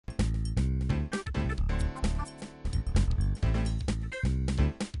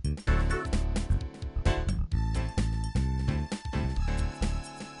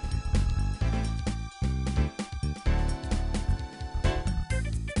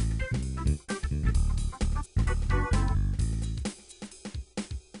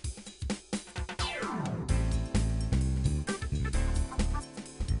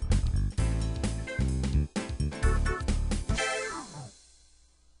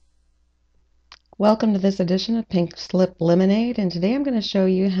Welcome to this edition of Pink Slip Lemonade, and today I'm going to show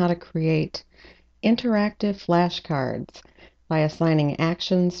you how to create interactive flashcards by assigning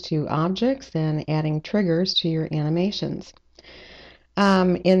actions to objects and adding triggers to your animations.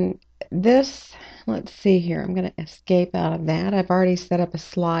 In this, let's see here, I'm going to escape out of that. I've already set up a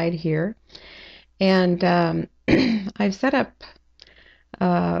slide here, and I've set up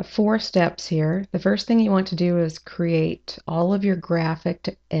 4 steps here. The first thing you want to do is create all of your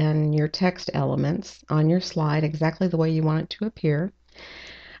graphic and your text elements on your slide exactly the way you want it to appear.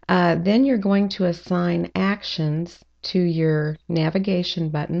 Then you're going to assign actions to your navigation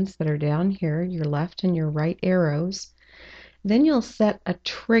buttons that are down here, your left and your right arrows. Then you'll set a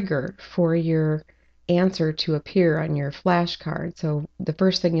trigger for your answer to appear on your flashcard. So the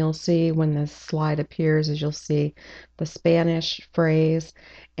first thing you'll see when this slide appears is you'll see the Spanish phrase,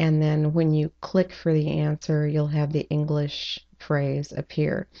 and then when you click for the answer, you'll have the English phrase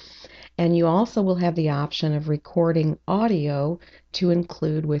appear. And you also will have the option of recording audio to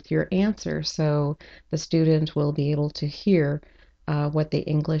include with your answer, so the student will be able to hear what the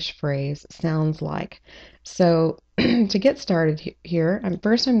English phrase sounds like. So to get started here,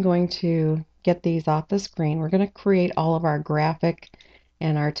 first I'm going to get these off the screen. We're going to create all of our graphic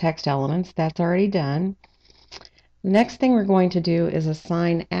and our text elements. That's already done. The next thing we're going to do is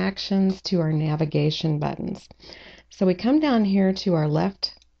assign actions to our navigation buttons. So we come down here to our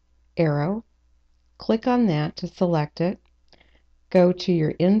left arrow, click on that to select it, go to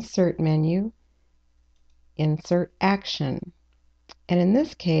your Insert menu, Insert Action. And in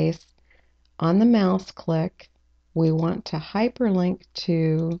this case, on the mouse click, we want to hyperlink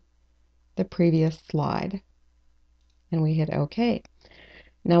to the previous slide. And we hit OK.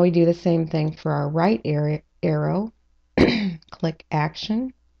 Now we do the same thing for our right arrow. Click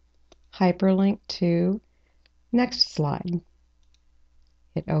Action, hyperlink to next slide.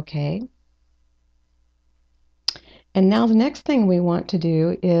 Hit OK. And now the next thing we want to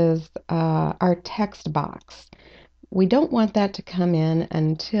do is our text box. We don't want that to come in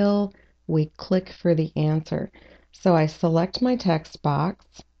until we click for the answer. So I select my text box,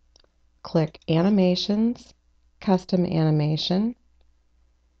 click Animations, Custom Animation,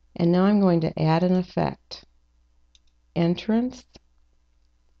 and now I'm going to add an effect. Entrance,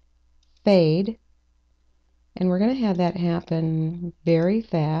 Fade, and we're going to have that happen very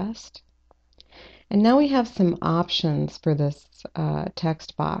fast. And now we have some options for this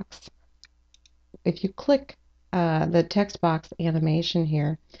text box. If you click the text box animation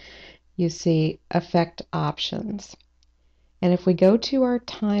here, you see Effect Options. And if we go to our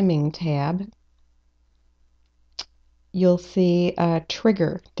Timing tab, you'll see a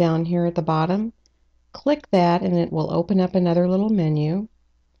trigger down here at the bottom. Click that and it will open up another little menu.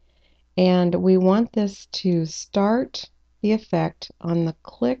 And we want this to start the effect on the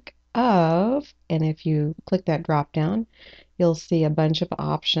click of, and if you click that drop down, you'll see a bunch of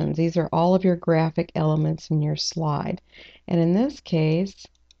options. These are all of your graphic elements in your slide. And in this case,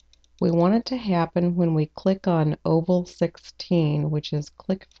 we want it to happen when we click on oval 16, which is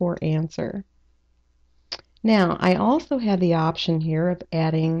click for answer. Now, I also have the option here of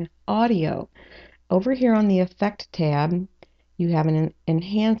adding audio. Over here on the Effect tab, you have an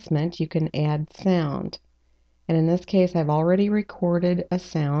enhancement. You can add sound. And in this case, I've already recorded a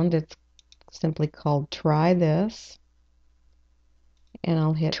sound. It's simply called Try This. And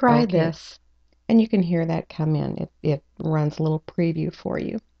I'll hit Try OK. this. And you can hear that come in. It runs a little preview for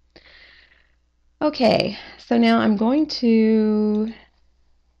you. Okay, so now I'm going to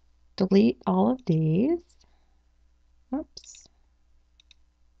delete all of these. Oops.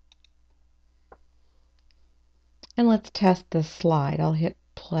 And let's test this slide. I'll hit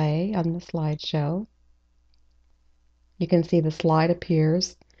play on the slideshow. You can see the slide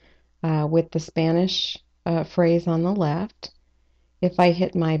appears with the Spanish phrase on the left. If I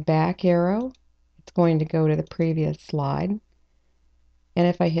hit my back arrow, it's going to go to the previous slide. And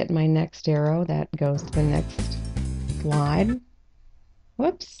if I hit my next arrow, that goes to the next slide.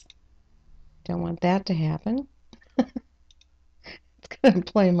 Whoops. Don't want that to happen. It's going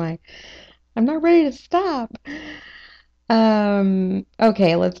to play my... I'm not ready to stop.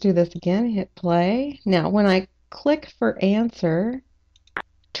 Okay, let's do this again. Hit play. Now, when I click for answer,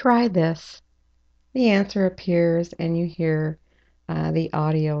 Try this. the answer appears and you hear the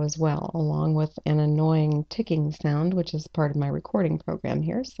audio as well, along with an annoying ticking sound, which is part of my recording program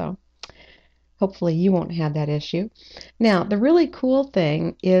here. So hopefully you won't have that issue. Now, the really cool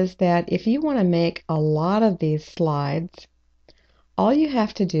thing is that if you want to make a lot of these slides, all you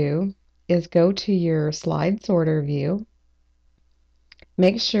have to do is go to your slide sorter view,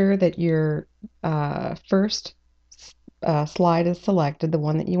 make sure that your first slide is selected, the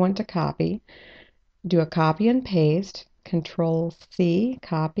one that you want to copy. do a copy and paste, Control C,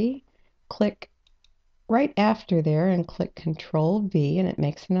 copy, click right after there and click Control V, and it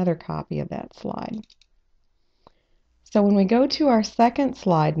makes another copy of that slide. So when we go to our second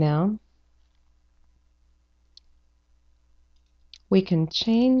slide now, we can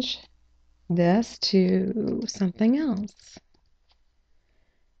change this to something else.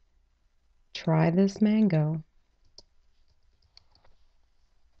 Try this mango.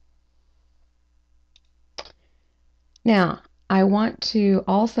 Now, I want to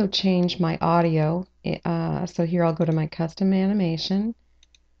also change my audio. So here I'll go to my custom animation,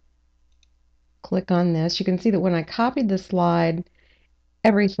 click on this. You can see that when I copied the slide,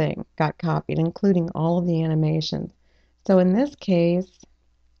 everything got copied, including all of the animations. So in this case,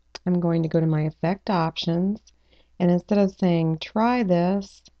 I'm going to go to my effect options, and instead of saying try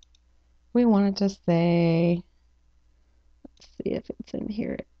this, we want it to say, let's see if it's in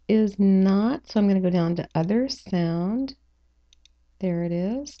here. It is not. So I'm going to go down to other sound. There it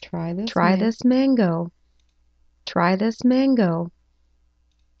is. Try this Try man. this mango. Try this mango.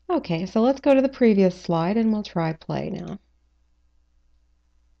 Okay, so let's go to the previous slide and we'll try play now.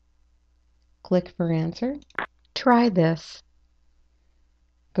 Click for answer. Try this.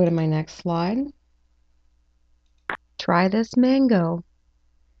 Go to my next slide. Try this mango.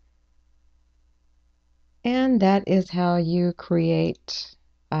 And that is how you create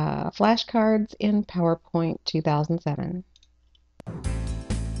flashcards in PowerPoint 2007.